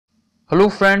Hello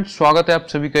friends, स्वागत है आप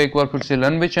सभी का एक बार फिर से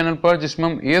लर्न विद चैनल पर, जिसमें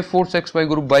हम एयरफोर्स एक्स वाई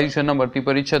ग्रुप वायुसेना भर्ती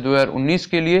परीक्षा 2019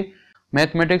 के लिए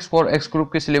मैथमेटिक्स फॉर एक्स ग्रुप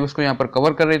के सिलेबस को यहाँ पर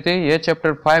कवर कर रहे थे। यह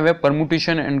चैप्टर 5 है,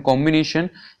 परम्यूटेशन एंड कॉम्बिनेशन,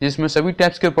 जिसमें सभी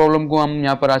टाइप्स के प्रॉब्लम को हम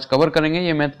यहाँ पर आज कवर करेंगे।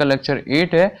 ये मैथ का लेक्चर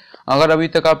 8 है। अगर अभी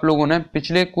तक आप लोगों ने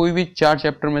पिछले कोई भी 4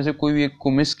 चैप्टर में से कोई भी एक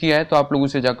को मिस किया है तो आप लोग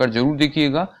उसे जाकर जरूर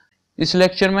देखिएगा। इस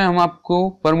लेक्चर में हम आपको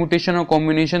परम्यूटेशन और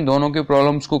कॉम्बिनेशन दोनों के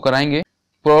प्रॉब्लम्स को कराएंगे।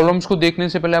 प्रॉब्लम्स को देखने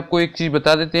से पहले आपको एक चीज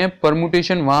बता देते हैं,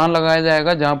 परम्यूटेशन वहां लगाया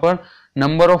जाएगा जहां पर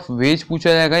नंबर ऑफ वेज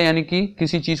पूछा जाएगा, यानी कि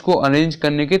किसी चीज को अरेंज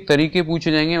करने के तरीके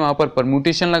पूछे जाएंगे, वहां पर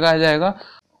परम्यूटेशन लगाया जाएगा।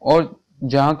 और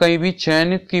जहां कहीं भी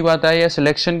चयनित की बात आए या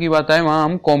सिलेक्शन की बात आए वहां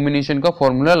हम कॉम्बिनेशन का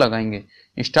फॉर्मूला लगाएंगे।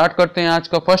 स्टार्ट करते हैं आज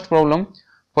का फर्स्ट प्रॉब्लम।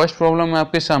 फर्स्ट प्रॉब्लम है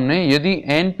आपके सामने, यदि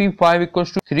np5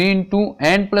 = 3 ×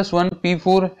 n+1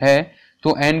 p4 है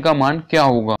तो n का मान क्या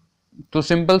होगा। तो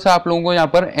सिंपल सा आप लोगों को यहाँ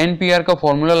पर NPR का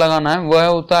फॉर्मूला लगाना है। वह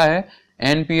होता है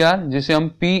NPR, जिसे हम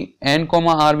Pn,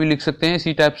 R भी लिख सकते हैं।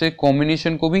 इसी टाइप से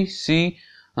कॉम्बिनेशन को भी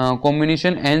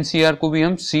कॉम्बिनेशन NCR को भी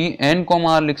हम Cn,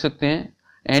 R लिख सकते हैं।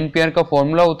 NPR का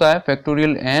फॉर्मूला होता है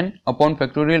factorial n upon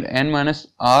factorial n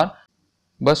 - R।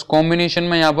 बस कॉम्बिनेशन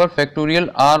में यहाँ पर फैक्टोरियल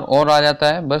R और आ जाता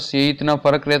है, बस यही इतना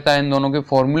फर्क रहता है इन दोनों के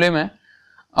फॉर्मूले में।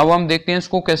 अब हम देखते हैं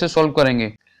इसको कैसे सॉल्व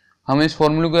करेंगे। हम इस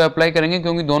फॉर्मूले को अप्लाई करेंगे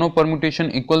क्योंकि दोनों परम्यूटेशन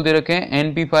इक्वल दे रखे हैं।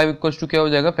 np5 = क्या हो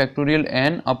जाएगा, factorial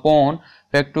n upon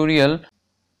factorial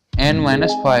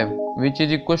n-5 which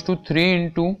is equal to 3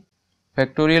 ×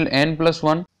 factorial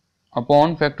n+1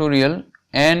 upon factorial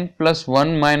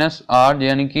n+1 - R,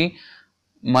 यानी कि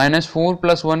 -4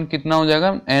 + 1 कितना हो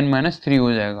जाएगा, n-3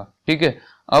 हो जाएगा। ठीक है,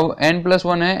 अब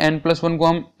n+1 है, n+1 को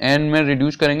हम n में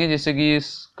रिड्यूस करेंगे जिससे कि ये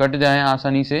कट जाए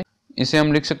आसानी से। इसे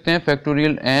हम लिख सकते हैं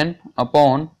factorial n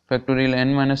upon factorial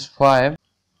n-5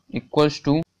 equals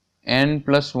to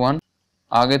n+1,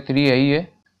 आगे 3 यही है,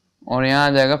 और यहाँ आ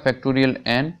जाएगा फैक्टोरियल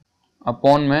n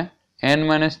अपॉन में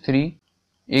n-3,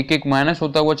 एक माइनस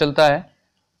होता हुआ चलता है,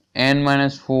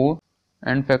 n-4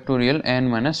 and factorial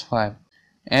n-5।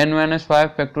 n-5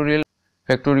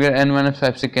 factorial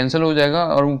n-5 से कैंसिल हो जाएगा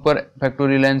और ऊपर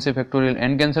फैक्टोरियल n से फैक्टोरियल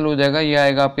n कैंसिल हो जाएगा। ये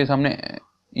आएगा आपके सामने,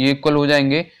 ये इक्वल हो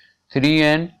जाएंगे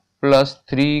 3n +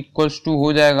 3 इक्वल्स टू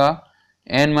हो जाएगा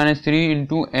n-3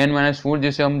 × n-4,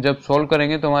 जिसे हम जब सॉल्व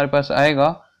करेंगे तो हमारे पास आएगा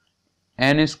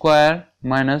n² -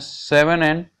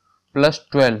 7n +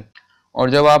 12। और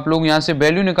जब आप लोग यहाँ से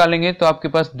वैल्यू निकालेंगे तो आपके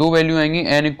पास दो वैल्यू आएंगी,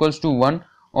 n = 1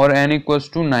 और n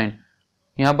 = 9।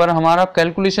 यहाँ पर हमारा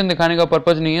कैलकुलेशन दिखाने का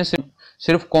पर्पज नहीं है,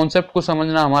 सिर्फ कॉन्सेप्ट को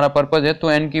समझना हमारा पर्पज है।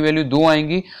 तो n की वैल्यू 2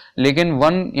 आएंगी, लेकिन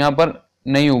 1 यहाँ पर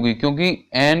नहीं होगी क्योंकि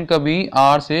n कभी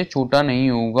r से छोटा नहीं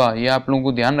होगा। ये आप लोगों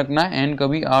को ध्यान रखना है, n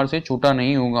कभी r से छोटा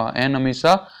नहीं होगा, n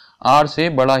हमेशा r से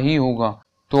बड़ा ही होगा।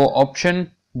 तो ऑप्शन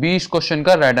बी इस क्वेश्चन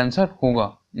का राइट आंसर होगा।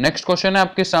 नेक्स्ट क्वेश्चन है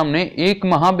आपके सामने, एक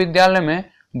महाविद्यालय में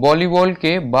वॉलीबॉल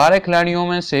के 12 खिलाड़ियों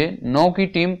में से 9 की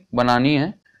टीम बनानी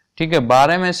है। ठीक है,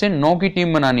 12 में से 9 की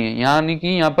टीम बनानी है, यानी कि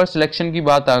यहाँ पर सिलेक्शन की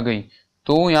बात आ गई।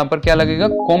 तो यहाँ पर क्या लगेगा,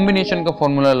 कॉम्बिनेशन का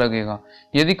फॉर्मूला लगेगा।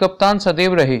 यदि कप्तान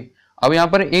सदैव रहे, अब यहाँ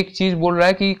पर एक चीज बोल रहा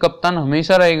है कि कप्तान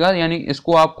हमेशा रहेगा, यानी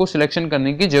इसको आपको सिलेक्शन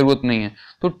करने की जरूरत नहीं है।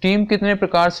 तो टीम कितने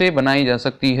प्रकार से बनाई जा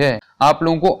सकती है, आप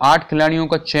लोगों को 8 खिलाड़ियों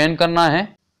का चयन करना है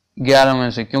 11 में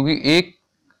से, क्योंकि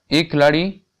एक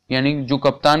खिलाड़ी यानी जो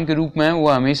कप्तान के रूप में है वो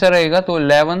हमेशा रहेगा। तो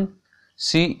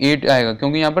 11C8 आएगा,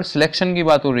 क्योंकि यहाँ पर सिलेक्शन की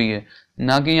बात हो रही है,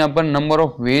 ना कि यहाँ पर नंबर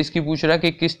ऑफ वेज की पूछ रहा है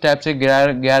कि किस टाइप से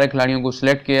 11 खिलाड़ियों को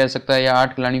सिलेक्ट किया जा सकता है या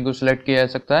 8 खिलाड़ियों को सिलेक्ट किया जा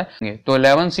सकता है। तो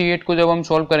 11C8 को जब हम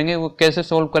सॉल्व करेंगे, वो कैसे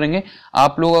सॉल्व करेंगे,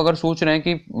 आप लोग अगर सोच रहे हैं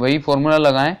कि वही फॉर्मूला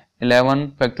लगाएं, 11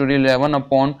 factorial 11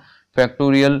 upon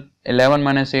factorial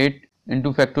 11 - 8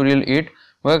 into factorial 8,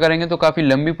 वह करेंगे तो काफी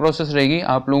लंबी प्रोसेस रहेगी।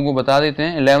 आप लोगों को बता देते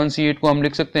हैं, 11C8 को हम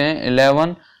लिख सकते हैं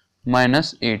 11 -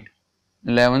 8,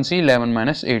 11C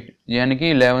 11 - 8, यानी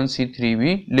कि 11C3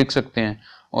 भी लिख सकते हैं।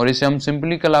 और इसे हम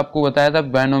सिंपली कल आपको बताया था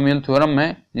बायनोमियल थ्योरम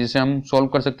में, जिसे हम सॉल्व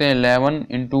कर सकते हैं 11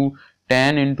 ×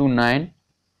 10 × 9,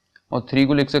 और 3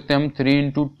 को लिख सकते हैं हम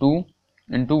 3 × 2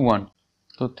 × 1।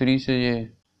 तो 3 से ये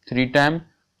 3 टाइम,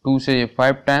 2 से ये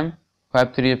 5 टाइम,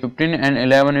 5 3 15 एंड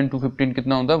 11 × 15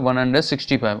 कितना होता है,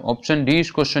 165। ऑप्शन डी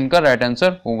इस क्वेश्चन का राइट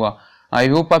आंसर होगा। आई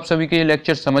होप आप सभी के ये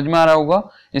लेक्चर समझ में आ रहा होगा।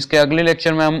 इसके अगले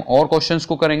लेक्चर में हम और क्वेश्चंस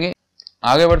को करेंगे।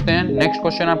 आगे बढ़ते हैं। नेक्स्ट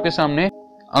क्वेश्चन आपके सामने,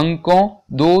 अंकों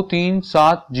 2 3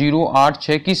 7 0 8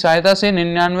 6 की सहायता से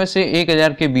 99 से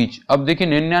 1000 के बीच। अब देखिए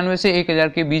 99 से 1000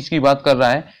 के बीच की बात कर रहा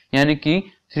है, यानी कि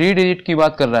 3 डिजिट की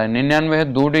बात कर रहा है। 99 है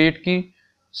 2 डिजिट की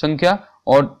संख्या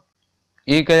और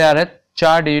 1000 है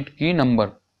 4 डिजिट की नंबर।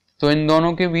 तो इन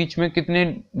दोनों के बीच में कितने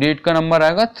डिजिट का नंबर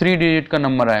आएगा, 3 डिजिट का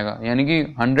नंबर आएगा, यानी कि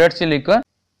 100 से लेकर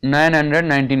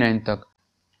 999 तक,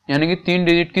 यानी कि 3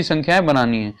 डिजिट की संख्याएं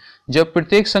बनानी है। जब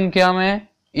प्रत्येक संख्या में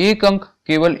एक अंक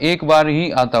केवल एक बार ही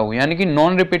आता हो, यानी कि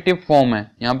नॉन रिपीटिव फॉर्म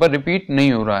है, यहाँ पर रिपीट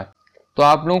नहीं हो रहा है। तो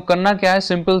आप लोगों को करना क्या है,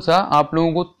 सिंपल सा, आप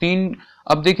लोगों को तीन,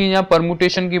 अब देखिए यहाँ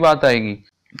परमुटेशन की बात आएगी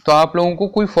तो आप लोगों को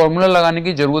कोई फॉर्मूला लगाने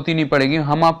की जरूरत ही नहीं पड़ेगी।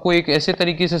 हम आपको एक ऐसे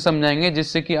तरीके से समझाएंगे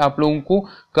जिससे कि आप लोगों को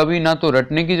कभी ना तो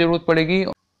रटने की जरूरत पड़ेगी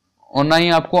और ना ही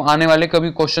आपको आने वाले कभी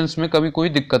क्वेश्चंस में कभी कोई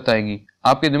दिक्कत आएगी।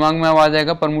 आपके दिमाग में अब आ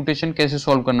जाएगा परमुटेशन कैसे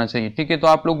सॉल्व करना चाहिए। ठीक है, तो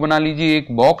आप लोग बना लीजिए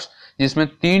एक बॉक्स जिसमें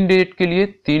 3 डिजिट के लिए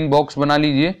 3 बॉक्स बना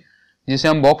लीजिए, जिसे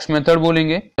हम बॉक्स मेथड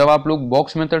बोलेंगे। जब आप लोग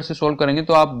बॉक्स मेथड से सॉल्व करेंगे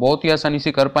तो आप बहुत ही आसानी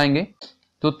से कर पाएंगे।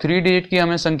 तो 3 डिजिट की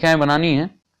हमें संख्याएं बनानी है।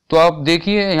 तो आप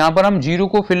देखिए यहाँ पर हम 0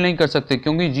 को फिल नहीं कर सकते,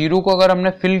 क्योंकि 0 को अगर हमने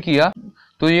फिल किया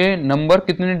तो ये नंबर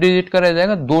कितने डिजिट का रह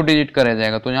जाएगा, 2 डिजिट का रह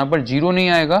जाएगा। तो यहाँ पर 0 नहीं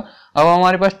आएगा। अब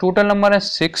हमारे पास टोटल नंबर है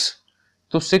 6,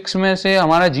 तो 6 में से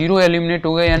हमारा 0 एलिमिनेट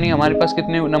हो गया, यानी हमारे पास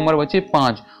कितने नंबर बचे,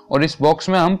 5। और इस बॉक्स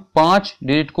में हम 5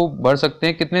 डिजिट को भर सकते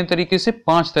हैं, कितने तरीके से,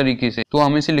 5 तरीके से। तो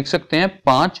हम इसे लिख सकते हैं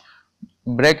 5,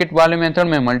 ब्रैकेट वाले मेथड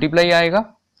में मल्टीप्लाई आएगा।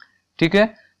 ठीक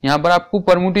है, यहाँ पर आपको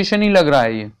परमुटेशन ही लग रहा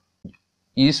है, ये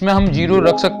इसमें हम 0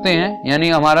 रख सकते हैं, यानी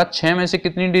हमारा 6 में से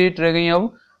कितनी डिजिट रह गई, अब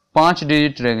 5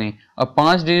 डिजिट रह गई। अब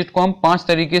 5 डिजिट को हम 5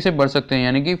 तरीके से भर सकते हैं,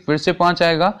 यानी कि फिर से 5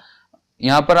 आएगा।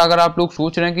 यहाँ पर अगर आप लोग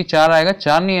सोच रहे हैं कि 4 आएगा,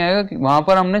 4 नहीं आएगा, वहां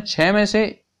पर हमने 6 में से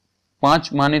 5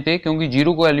 माने थे क्योंकि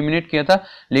 0 को एलिमिनेट किया था,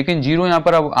 लेकिन 0 यहाँ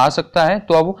पर अब आ सकता है।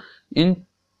 तो अब इन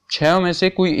 6 में से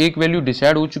कोई एक वैल्यू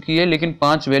डिसाइड हो चुकी है, लेकिन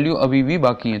 5 वैल्यू अभी भी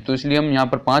बाकी है, तो इसलिए हम यहाँ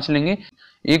पर 5 लेंगे।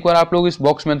 एक बार आप लोग इस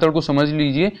बॉक्स मेथड को समझ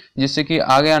लीजिए, जिससे कि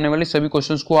आगे आने वाले सभी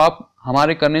क्वेश्चंस को आप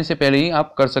हमारे करने से पहले ही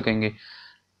आप कर सकेंगे।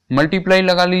 मल्टीप्लाई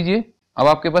लगा लीजिए। अब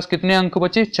आपके पास कितने अंक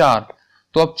बचे, 4।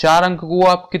 तो अब 4 अंक को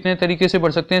आप कितने तरीके से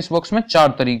भर सकते हैं इस बॉक्स में, 4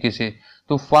 तरीके से।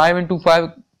 तो 5 × 5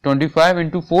 25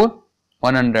 × 4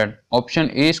 100। ऑप्शन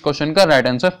ए इस क्वेश्चन का राइट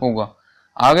आंसर होगा।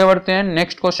 आगे बढ़ते हैं।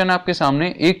 नेक्स्ट क्वेश्चन आपके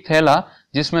सामने, एक थैला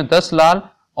जिसमें 10 लाल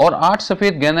और 8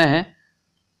 सफेद गेंदें हैं।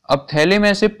 अब थैले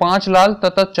में से 5 लाल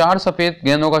तथा 4 सफेद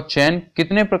गेंदों का चयन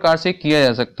कितने प्रकार से किया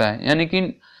जा सकता है, यानी कि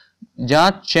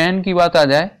जहां चयन की बात आ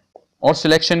जाए और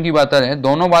सिलेक्शन की बात आ जाए,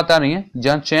 दोनों बात आ रही है।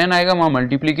 जहां चयन आएगा वहां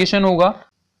मल्टीप्लीकेशन होगा,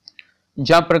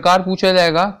 जहां प्रकार पूछा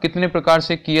जाएगा कितने प्रकार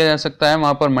से किया जा सकता है,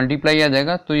 वहां पर मल्टीप्लाई आ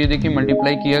जाएगा। तो ये देखिए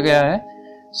मल्टीप्लाई किया गया है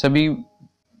सभी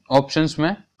ऑप्शंस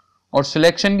में। और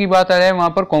सिलेक्शन की बात आ जाए वहां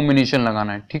पर कॉम्बिनेशन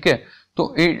लगाना है। ठीक है,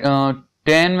 तो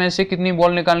 10 में से कितनी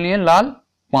बॉल निकालनी है, लाल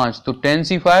 5, तो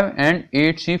 10C5 एंड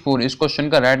 8C4 इस क्वेश्चन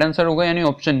का राइट आंसर होगा, यानी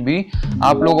ऑप्शन बी।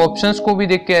 आप लोग ऑप्शंस को भी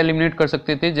देख के एलिमिनेट कर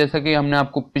सकते थे, जैसा कि हमने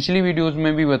आपको पिछली वीडियोस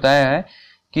में भी बताया है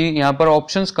कि यहाँ पर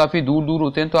ऑप्शंस काफी दूर दूर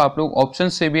होते हैं, तो आप लोग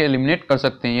ऑप्शंस से भी एलिमिनेट कर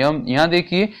सकते हैं। यहाँ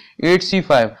देखिए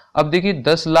 8C5, अब देखिए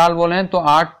 10 लाल बॉल हैं, तो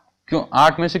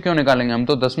 8 में से क्यों निकालेंगे, हम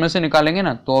तो 10 में से निकालेंगे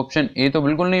ना, तो ऑप्शन ए तो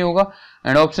बिल्कुल नहीं होगा।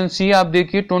 एंड ऑप्शन सी आप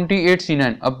देखिए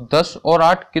 28C9, अब 10 और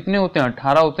 8 कितने होते हैं,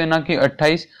 18 होते हैं, ना कि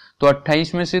 28। तो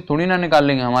 28 में से थोड़ी ना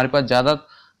निकालेंगे,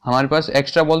 हमारे पास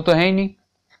एक्स्ट्रा बॉल तो है ही नहीं।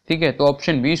 ठीक है, तो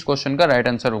ऑप्शन बी इस क्वेश्चन का राइट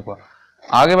आंसर होगा।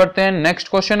 आगे बढ़ते हैं। नेक्स्ट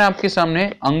क्वेश्चन है आपके सामने,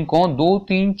 अंकों 2,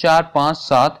 3, 4, 5,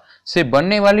 7 से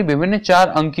बनने वाली विभिन्न 4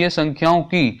 अंकीय संख्याओं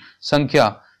की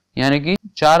संख्या, यानी कि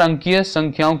 4 अंकीय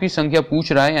संख्याओं की संख्या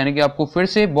पूछ रहा है, यानी कि आपको फिर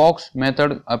से बॉक्स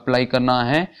मेथड अप्लाई करना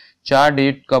है। 4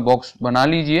 डिजिट का बॉक्स बना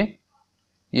लीजिए,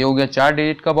 ये हो गया 4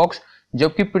 डिजिट का बॉक्स।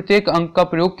 जबकि प्रत्येक अंक का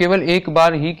प्रयोग केवल एक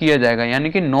बार ही किया जाएगा, यानी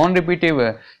कि नॉन रिपीटेबल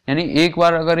है, यानी एक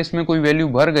बार अगर इसमें कोई वैल्यू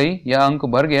भर गई या अंक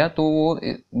भर गया तो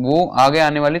वो आगे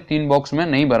आने वाले 3 बॉक्स में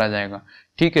नहीं भरा जाएगा।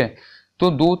 ठीक है,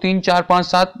 तो 2, 3, 4, 5,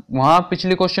 7 वहां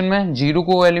पिछले क्वेश्चन में 0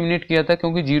 को एलिमिनेट किया था,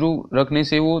 क्योंकि 0 रखने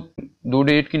से वो 2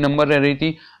 डिजिट की नंबर रह रही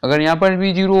थी। अगर यहाँ पर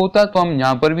भी 0 होता तो हम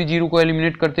यहाँ पर भी 0 को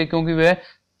एलिमिनेट करते, क्योंकि वह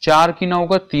 4 की ना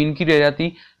होकर 3 की रह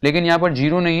जाती। लेकिन यहाँ पर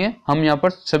 0 नहीं है, हम यहाँ पर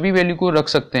सभी वैल्यू को रख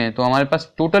सकते हैं। तो हमारे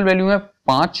पास टोटल वैल्यू है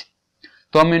 5,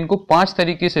 तो हम इनको 5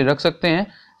 तरीके से रख सकते हैं।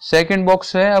 सेकंड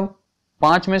बॉक्स है, अब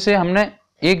 5 में से हमने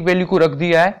एक वैल्यू को रख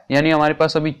दिया है, यानी हमारे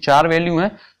पास अभी 4 वैल्यू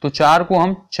है, तो 4 को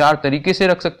हम 4 तरीके से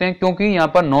रख सकते हैं, क्योंकि यहाँ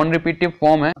पर नॉन रिपीटिव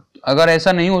फॉर्म है। अगर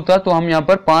ऐसा नहीं होता तो हम यहाँ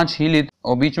पर 5 ही लेते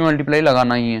और बीच में मल्टीप्लाई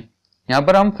लगाना ही है। यहाँ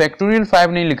पर हम फैक्टोरियल 5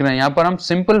 नहीं लिख रहे हैं, यहाँ पर हम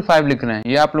सिंपल 5 लिख रहे हैं।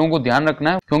 ये आप लोगों को ध्यान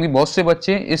रखना है, क्योंकि बहुत से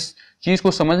बच्चे इस चीज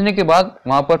को समझने के बाद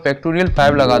वहां पर फैक्टोरियल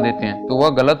 5 लगा देते हैं, तो वह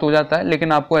गलत हो जाता है,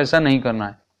 लेकिन आपको ऐसा नहीं करना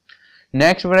है।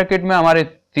 नेक्स्ट ब्रैकेट में हमारे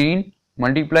 3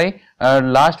 मल्टीप्लाई,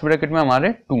 लास्ट ब्रैकेट में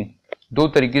हमारे 2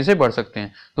 तरीके से बढ़ सकते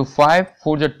हैं। तो 5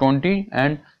 4 जा 20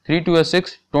 एंड 3 2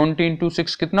 6, 20 ×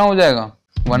 6 कितना हो जाएगा,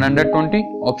 120।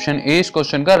 ऑप्शन ए इस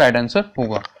क्वेश्चन का राइट आंसर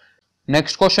होगा।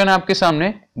 नेक्स्ट क्वेश्चन है आपके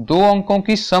सामने, 2 अंकों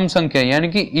की सम संख्या, यानी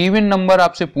कि इवन नंबर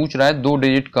आपसे पूछ रहा है 2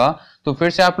 डिजिट का। तो फिर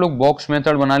से आप लोग बॉक्स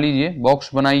मेथड बना लीजिए,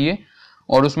 बॉक्स बनाइए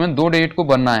और उसमें 2 डिजिट को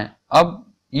भरना है। अब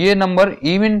ये नंबर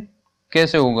इवन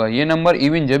कैसे होगा, ये नंबर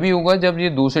इवन जब ही होगा जब ये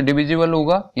 2 से डिविजिबल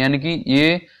होगा, यानी कि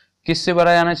ये किससे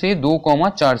भरा जाना चाहिए, 2,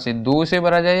 4 से, 2 से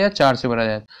भरा जाए या 4 से भरा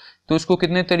जाए। तो इसको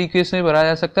कितने तरीके से भरा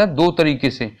जा सकता है? 2 तरीके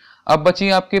से। अब बची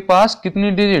आपके पास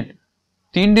कितनी डिजिट?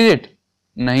 3 डिजिट?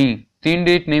 नहीं, 3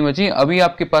 डिजिट नहीं बची, अभी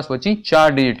आपके पास बची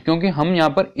 4 डिजिट, क्योंकि हम यहाँ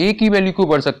पर एक ही वैल्यू को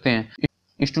भर सकते हैं।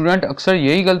 स्टूडेंट अक्सर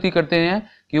यही गलती करते हैं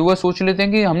कि वह सोच लेते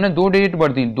हैं कि हमने 2 डिजिट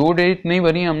भर दी। 2 डिजिट नहीं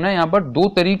भरी, हमने यहाँ पर 2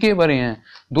 तरीके भरे हैं।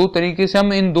 2 तरीके से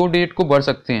हम इन 2 डिजिट को भर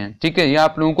सकते हैं, ठीक है, ये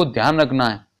आप लोगों को ध्यान रखना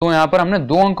है। तो यहाँ पर हमने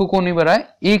 2 अंक को नहीं भरा है,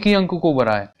 एक ही अंक को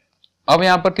भरा है। अब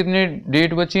यहाँ पर कितनी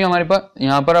डिजिट बची है हमारे पास?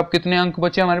 यहाँ पर अब कितने अंक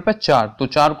बचे हमारे पास? 4। तो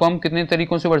 4 को हम कितने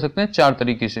तरीकों से भर सकते हैं? 4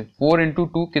 तरीके से। 4 ×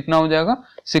 2 कितना हो जाएगा?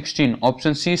 16।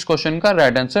 ऑप्शन सी इस क्वेश्चन का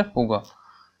राइट आंसर होगा।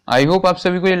 आई होप आप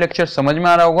सभी को ये लेक्चर समझ में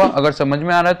आ रहा होगा। अगर समझ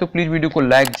में आ रहा है तो प्लीज वीडियो को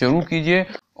लाइक जरूर कीजिए,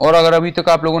 और अगर अभी तक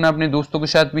आप लोगों ने अपने दोस्तों के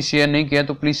साथ भी शेयर नहीं किया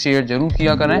तो प्लीज शेयर जरूर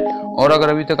किया करें, और अगर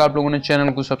अभी तक आप लोगों ने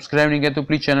चैनल को सब्सक्राइब नहीं किया तो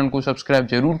प्लीज चैनल को सब्सक्राइब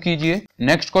जरूर कीजिए।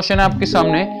 नेक्स्ट क्वेश्चन है आपके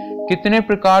सामने, कितने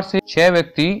प्रकार से 6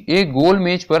 व्यक्ति एक गोल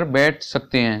मेज पर बैठ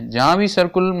सकते हैं? जहां भी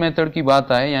सर्कुलर मेथड की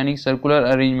बात आए, यानी सर्कुलर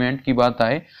अरेंजमेंट की बात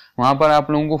आए, वहां पर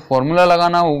आप लोगों को फॉर्मूला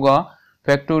लगाना होगा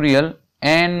फैक्टोरियल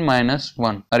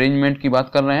n-1। अरेंजमेंट की बात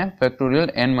कर रहे हैं,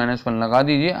 फैक्टोरियल n-1 लगा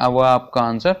दीजिए, अब वह आपका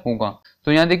आंसर होगा।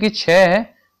 तो यहाँ देखिए 6 है,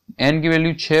 n की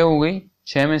वैल्यू 6 हो गई,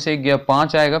 6 में से 1 गया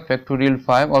 5 आएगा, फैक्टोरियल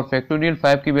 5, और फैक्टोरियल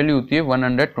 5 की वैल्यू होती है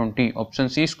 120। ऑप्शन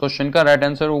सी इस क्वेश्चन का राइट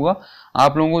आंसर होगा।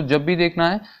 आप लोगों को जब भी देखना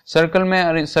है सर्कल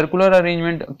में सर्कुलर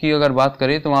अरेंजमेंट की अगर बात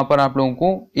करें तो वहां पर आप लोगों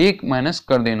को 1 माइनस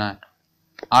कर देना है।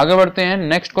 आगे बढ़ते हैं,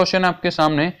 नेक्स्ट क्वेश्चन आपके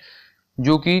सामने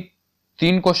जो कि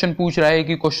 3 क्वेश्चन पूछ रहा है एक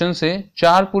ही क्वेश्चन से।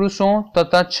 4 पुरुषों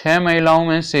तथा 6 महिलाओं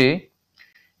में से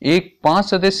एक 5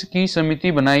 सदस्य की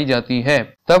समिति बनाई जाती है,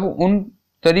 तब उन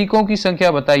तरीकों की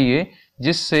संख्या बताइए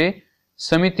जिससे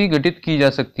समिति गठित की जा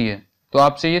सकती है। तो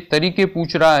आपसे ये तरीके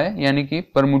पूछ रहा है, यानी कि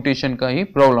परम्यूटेशन का ही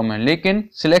प्रॉब्लम है, लेकिन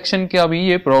सिलेक्शन का भी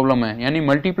ये प्रॉब्लम है, यानी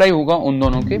मल्टीप्लाई होगा उन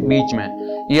दोनों के बीच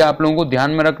में। ये आप लोगों को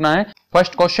ध्यान में रखना है।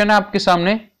 फर्स्ट क्वेश्चन है आपके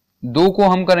सामने, 2 को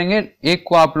हम करेंगे, 1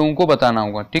 को आप लोगों को बताना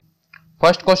होगा, ठीक।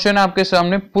 फर्स्ट क्वेश्चन है आपके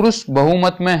सामने, पुरुष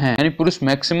बहुमत में है, यानी पुरुष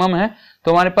मैक्सिमम है,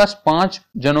 तो हमारे पास 5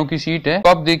 जनों की सीट है। तो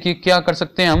अब देखिए क्या कर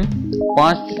सकते हैं हम,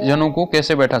 5 जनों को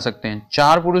कैसे बैठा सकते हैं।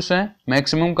 4 पुरुष हैं,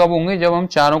 मैक्सिमम कब होंगे? जब हम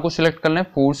चारों को सिलेक्ट कर लें,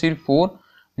 4 × 4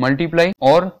 मल्टीप्लाई,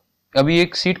 और अभी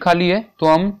एक सीट खाली है तो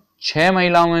हम 6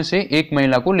 महिलाओं में से एक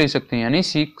महिला को ले सकते हैं, यानी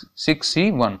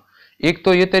 6C1। एक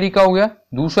तो ये तरीका हो गया।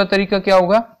 दूसरा तरीका क्या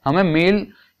होगा,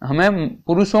 हमें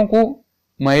पुरुषों को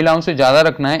महिलाओं से ज्यादा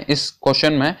रखना है इस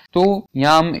क्वेश्चन में, तो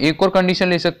यहाँ हम एक और कंडीशन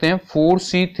ले सकते हैं,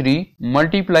 4C3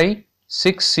 मल्टीप्लाई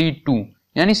 6C2,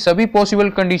 यानी सभी पॉसिबल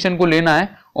कंडीशन को लेना है।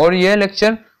 और यह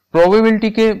लेक्चर प्रोबेबिलिटी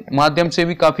के माध्यम से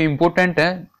भी काफी इंपॉर्टेंट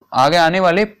है, आगे आने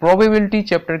वाले प्रोबेबिलिटी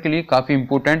चैप्टर के लिए काफी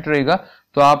इंपॉर्टेंट रहेगा,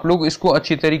 तो आप लोग इसको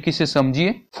अच्छी तरीके से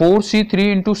समझिए।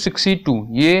 4C3 × 6C2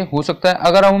 ये हो सकता है।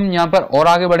 अगर हम यहाँ पर और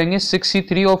आगे बढ़ेंगे,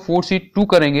 6C3 और 4C2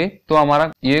 करेंगे तो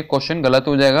हमारा ये क्वेश्चन गलत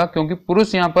हो जाएगा, क्योंकि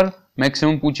पुरुष यहाँ पर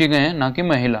मैक्सिमम पूछे गए हैं, ना कि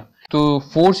महिला। तो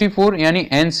 4C4 यानी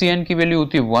NCN की वैल्यू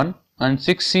होती है 1, और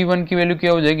 6C1 की वैल्यू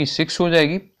क्या हो जाएगी? 6 हो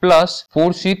जाएगी, प्लस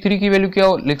 4C3 की वैल्यू क्या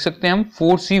लिख सकते हैं हम?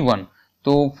 4C1,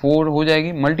 तो 4 हो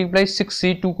जाएगी, मल्टीप्लाई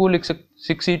 6C2 को लिख सकते,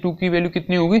 6C2 की वैल्यू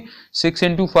कितनी होगी? 6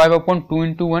 × 5/2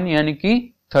 × 1 यानी कि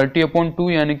 30/2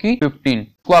 यानी कि 15।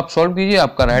 को आप सॉल्व कीजिए,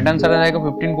 आपका राइट आंसर आ जाएगा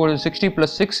 15 × 60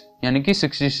 + 6 यानी कि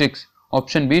 66।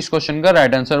 ऑप्शन 20 क्वेश्चन का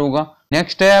राइट आंसर होगा।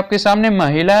 नेक्स्ट है आपके सामने,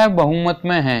 महिलाएं बहुमत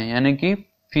में हैं, यानी कि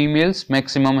फीमेल्स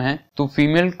मैक्सिमम है, तो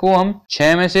फीमेल को हम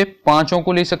 6 में से 5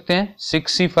 को ले सकते हैं,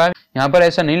 6C5। यहाँ पर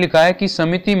ऐसा नहीं लिखा है कि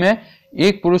समिति में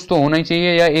एक पुरुष तो होना ही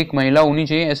चाहिए या एक महिला होनी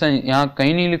चाहिए, ऐसा यहाँ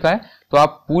कहीं नहीं लिखा है, तो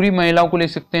आप पूरी महिलाओं को ले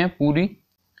सकते हैं, पूरी।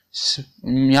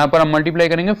 यहाँ पर हम मल्टीप्लाई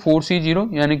करेंगे 4C0,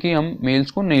 यानी कि हम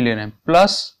मेल्स को नहीं ले रहे हैं,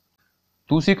 प्लस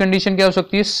दूसरी कंडीशन क्या हो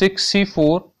सकती है,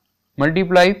 6C4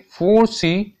 मल्टीप्लाई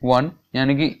 4C1,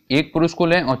 यानी कि एक पुरुष को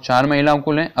लें और 4 महिलाओं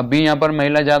को लें, अब भी यहाँ पर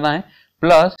महिला ज्यादा है,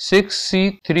 प्लस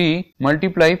 6C3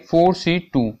 मल्टीप्लाई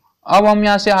 4C2। अब हम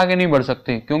यहाँ से आगे नहीं बढ़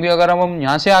सकते, क्योंकि अगर हम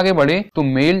यहाँ से आगे बढ़े तो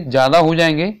मेल ज्यादा हो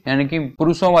जाएंगे, यानी कि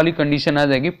पुरुषों वाली कंडीशन आ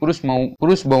जाएगी,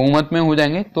 पुरुष बहुमत में हो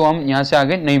जाएंगे, तो हम यहाँ से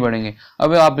आगे नहीं बढ़ेंगे।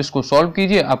 अब आप इसको सॉल्व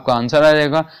कीजिए, आपका आंसर आ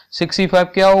जाएगा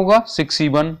 6C5 क्या होगा?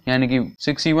 6C1, यानी कि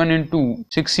 6C1 ×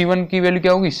 6C1 की वैल्यू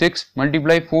क्या होगी? 6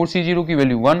 मल्टीप्लाई 4C0 की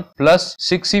वैल्यू 1, प्लस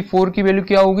 6C4 की वैल्यू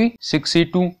क्या होगी?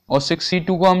 6C2, और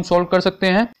 6C2 को हम सॉल्व कर सकते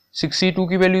हैं। 6C2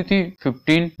 की वैल्यू थी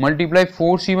 15 मल्टीप्लाई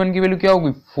 4C1 की वैल्यू क्या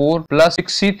होगी? 4, प्लस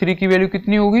 6C3 की वैल्यू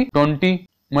कितनी होगी? 20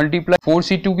 मल्टीप्लाई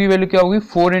 4C2 की वैल्यू क्या होगी?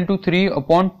 4 ×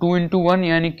 3/2 × 1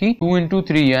 यानी कि 2 ×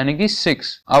 3 यानी कि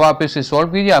 6। अब आप इसे सॉल्व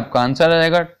कीजिए, आपका आंसर आ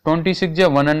जाएगा 26 ×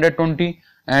 120,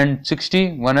 एंड 60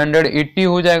 180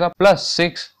 हो जाएगा, प्लस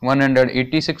 6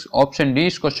 186। ऑप्शन डी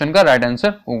इस क्वेश्चन का राइट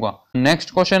आंसर होगा। नेक्स्ट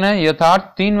क्वेश्चन है, यथार्थ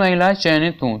 3 महिलाएं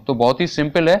चयनित हों। तो बहुत ही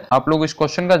सिंपल है, आप लोग इस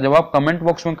क्वेश्चन का जवाब कमेंट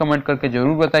बॉक्स में कमेंट करके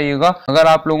जरूर बताइएगा। अगर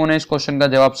आप लोगों ने इस क्वेश्चन का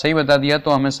जवाब सही बता दिया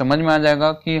तो हमें समझ में आ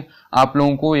जाएगा कि आप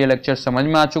लोगों को ये लेक्चर समझ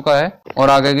में आ चुका है और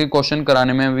आगे के क्वेश्चन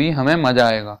कराने में भी हमें मजा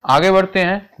आएगा। आगे बढ़ते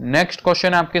हैं। नेक्स्ट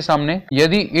क्वेश्चन है आपके सामने,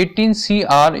 यदि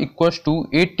 18CR equal to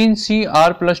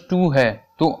 18CR plus 2 है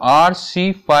तो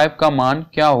RC5 का मान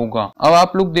क्या होगा। अब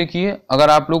आप लोग देखिए, अगर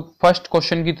आप लोग फर्स्ट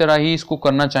क्वेश्चन की तरह ही इसको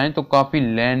करना चाहें तो काफी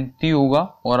लेंथी होगा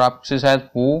और आपसे शायद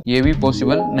हो ये भी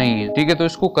पॉसिबल नहीं है। ठीक है, तो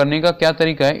इसको करने का क्या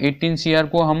तरीका है, 18CR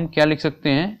को हम क्या लिख सकते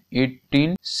हैं,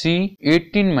 18C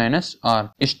 18 माइनस R,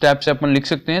 इस टाइप से अपन लिख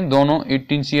सकते हैं। दोनों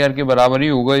 18CR के बराबर ही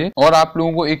होगा ये। और आप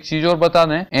लोगों को एक चीज और बता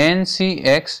दें,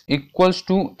 NCX इक्वल्स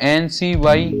टू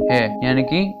NCY है, यानी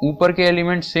कि ऊपर के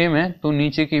एलिमेंट सेम है तो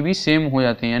नीचे के भी सेम हो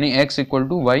जाते हैं, यानी X इक्वल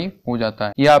टू Y हो जाता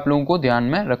है। ये आप लोगों को ध्यान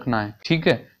में रखना है। ठीक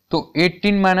है, तो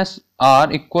 18 माइनस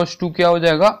R इक्वल्स टू क्या हो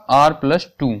जाएगा, R प्लस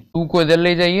 2 को इधर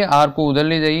ले जाइए, R को उधर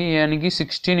ले जाइए, यानी कि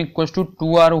 16 इक्वल्स टू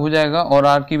 2R हो जाएगा और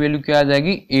R की वैल्यू क्या आ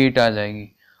जाएगी, 8 आ जाएगी।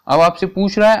 अब आपसे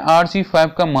पूछ रहा है RC5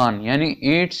 का मान, यानी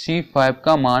 8C5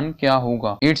 का मान क्या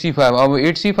होगा। 8C5, अब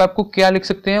 8C5 को क्या लिख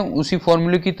सकते हैं, उसी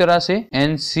फॉर्मूले की तरह से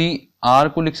NCR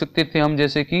को लिख सकते थे हम,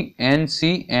 जैसे कि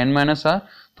NCN माइनस R,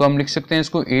 तो हम लिख सकते हैं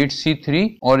इसको 8C3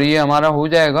 और ये हमारा हो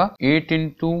जाएगा 8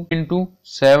 into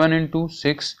 7 into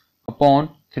 6 upon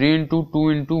 3 into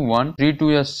 2 into 1, 3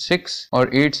 2 या 6 और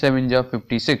 8 7 जा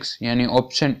 56, यानी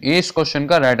ऑप्शन ए इस क्वेश्चन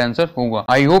का राइट आंसर होगा।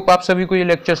 आई होप आप सभी को ये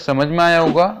लेक्चर समझ में आया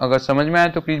होगा। अगर समझ में आया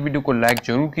तो प्लीज वीडियो को लाइक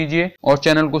जरूर कीजिए और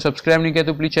चैनल को सब्सक्राइब नहीं किया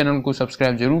तो प्लीज चैनल को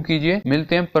सब्सक्राइब जरूर कीजिए।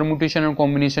 मिलते हैं परम्यूटेशन और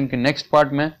कॉम्बिनेशन के नेक्स्ट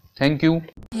पार्ट में। Thank you.